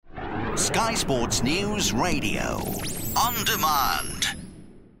Sky Sports News Radio. On demand.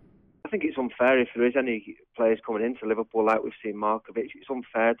 I think it's unfair if there is any players coming into Liverpool like we've seen Markovic. It's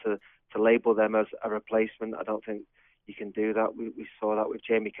unfair to label them as a replacement. I don't think you can do that. We saw that with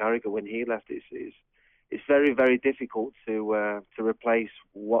Jamie Carragher when he left. It's very, very difficult to replace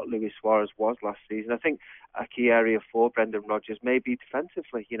what Luis Suarez was last season. I think a key area for Brendan Rodgers may be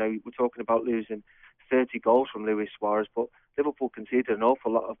defensively. You know, we're talking about losing 30 goals from Luis Suarez, but Liverpool conceded an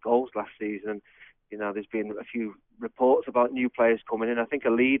awful lot of goals last season. You know, there's been a few reports about new players coming in. I think a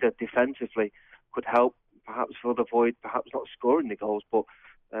leader defensively could help, perhaps fill the void, perhaps not scoring the goals, but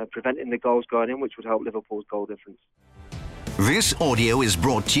preventing the goals going in, which would help Liverpool's goal difference. This audio is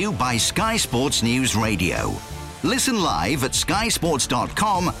brought to you by Sky Sports News Radio. Listen live at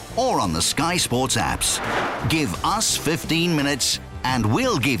skysports.com or on the Sky Sports apps. Give us 15 minutes and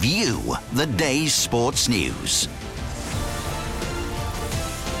we'll give you the day's sports news.